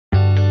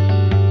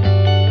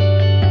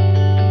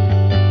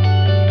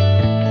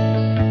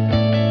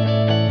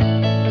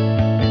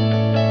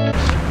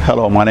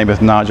Hello, my name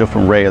is Nigel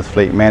from Reyes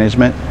Fleet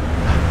Management.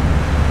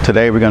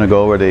 Today we're going to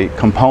go over the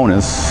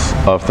components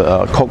of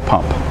the Coke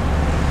pump.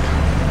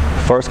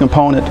 First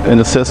component in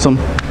the system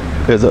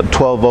is a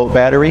 12-volt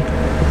battery.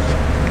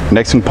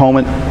 Next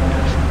component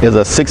is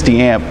a 60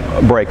 amp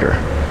breaker.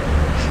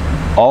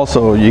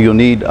 Also, you'll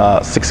need a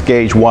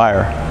 6-gauge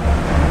wire.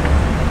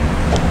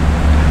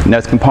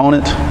 Next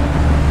component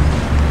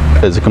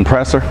is a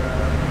compressor,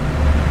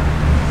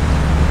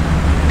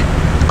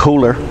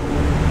 cooler,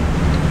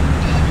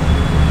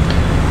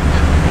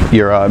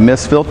 your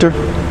mist filter,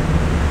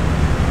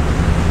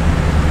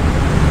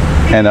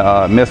 and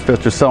a mist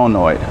filter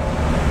solenoid.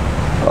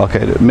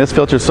 Okay, the mist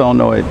filter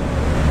solenoid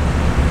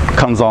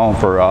comes on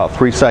for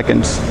 3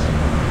 seconds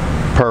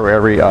per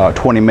every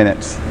 20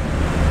 minutes.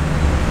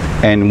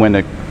 And when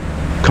the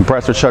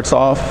compressor shuts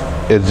off,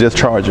 it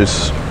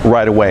discharges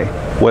right away.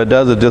 What it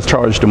does is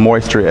discharge the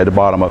moisture at the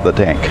bottom of the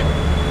tank.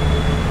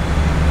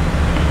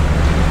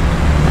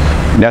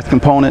 Next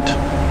component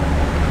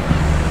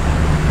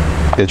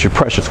is your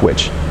pressure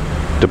switch.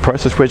 The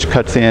pressure switch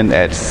cuts in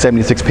at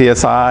 76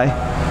 psi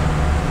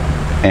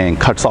and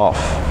cuts off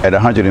at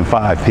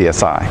 105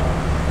 psi.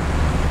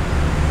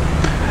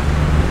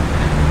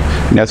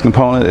 Next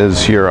component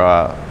is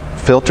your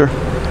filter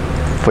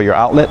for your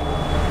outlet,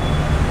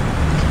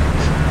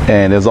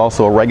 and there's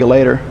also a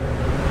regulator.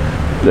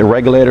 The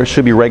regulator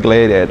should be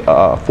regulated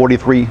at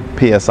 43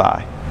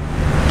 psi.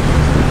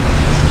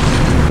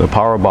 The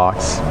power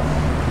box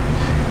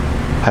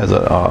has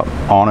a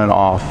on and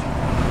off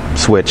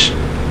switch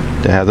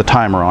that has a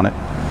timer on it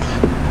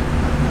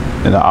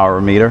and an hour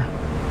meter.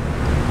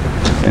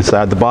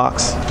 Inside the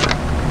box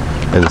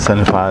is a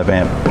 75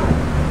 amp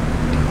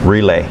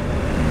relay.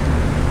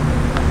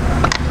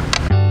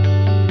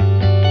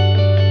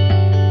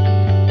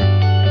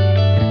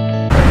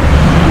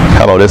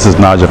 Hello, this is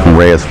Nigel from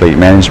Reyes Fleet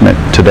Management.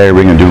 Today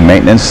we're going to do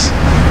maintenance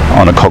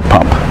on a Coke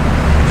pump.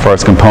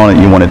 First component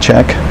you want to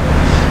check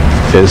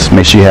is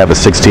make sure you have a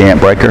 60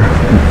 amp breaker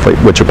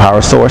with your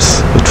power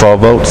source with 12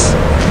 volts.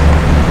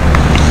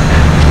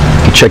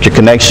 You check your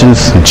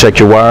connections and check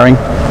your wiring.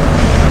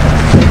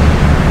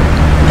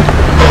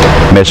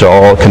 Make sure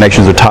all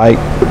connections are tight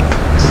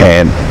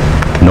and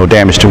no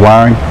damage to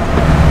wiring.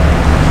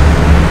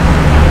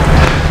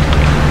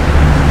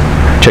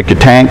 Check your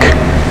tank.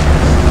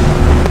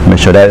 Make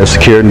sure that is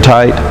secured and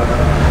tight.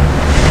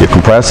 Your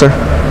compressor,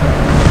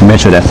 make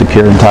sure that's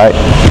secured and tight.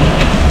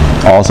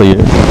 Also your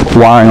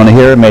wiring on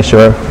here, make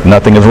sure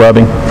nothing is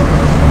rubbing.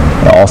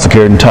 All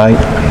secured and tight.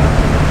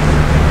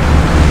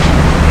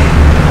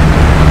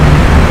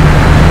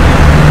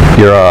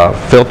 Your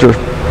filter.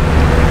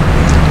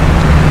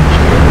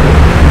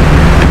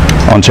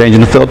 On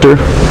changing the filter,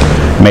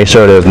 make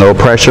sure there's no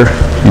pressure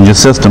in your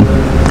system.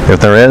 If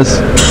there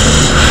is,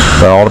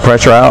 let all the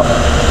pressure out.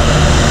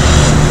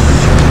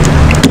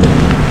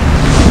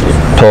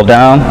 Pull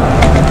down,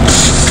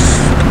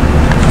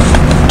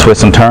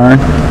 twist and turn,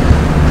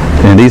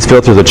 and these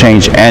filters are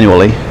changed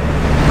annually.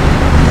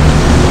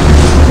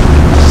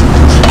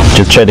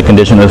 Just check the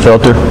condition of the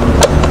filter.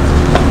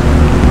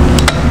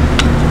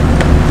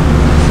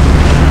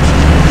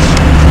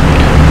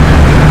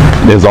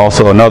 There's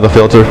also another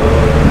filter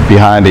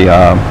behind the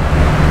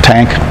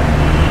tank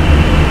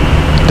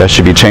that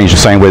should be changed the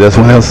same way this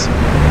one is.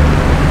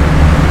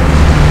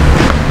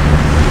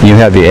 You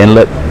have your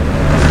inlet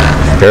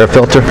air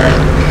filter.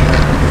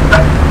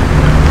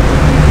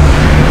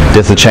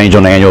 This is a change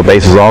on an annual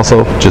basis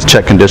also. Just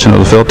check condition of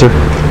the filter.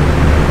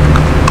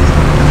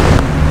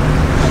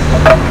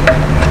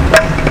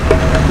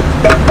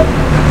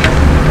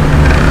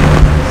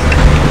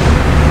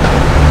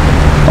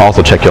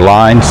 Also check your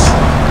lines.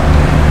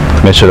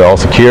 Make sure they're all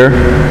secure.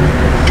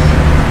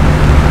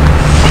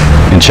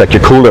 And check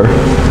your cooler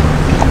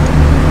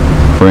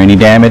for any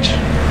damage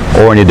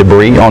or any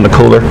debris on the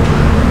cooler.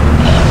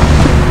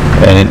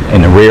 And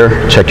in the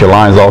rear, check your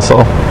lines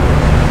also.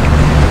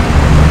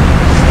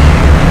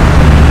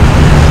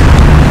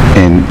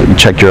 And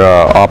check your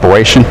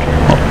operation.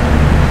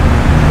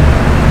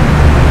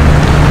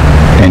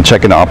 And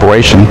checking the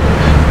operation,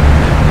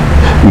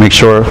 make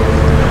sure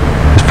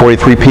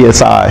 43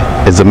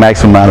 psi is the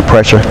maximum amount of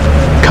pressure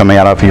coming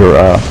out of your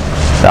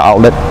the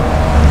outlet.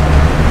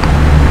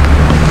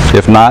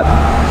 If not,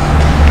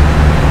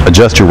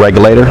 adjust your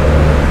regulator.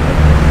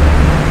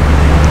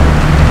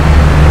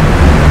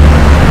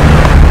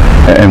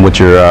 And with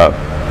your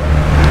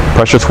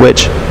pressure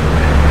switch,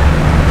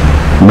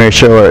 make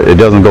sure it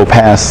doesn't go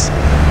past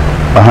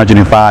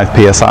 105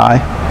 psi,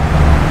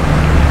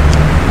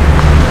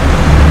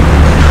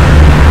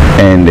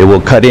 and it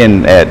will cut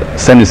in at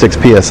 76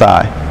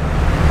 psi.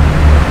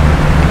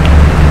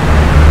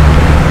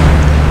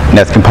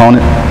 Next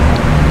component,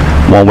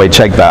 one-way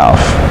check valve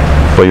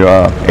for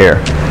your air.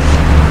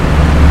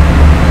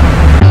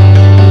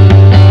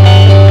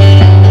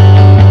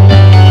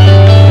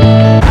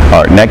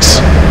 All right,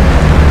 next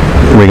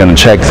we're going to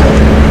check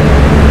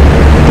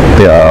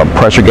the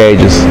pressure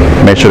gauges,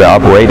 make sure they're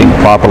operating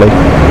properly,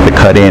 to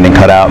cut in and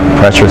cut out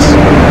pressures.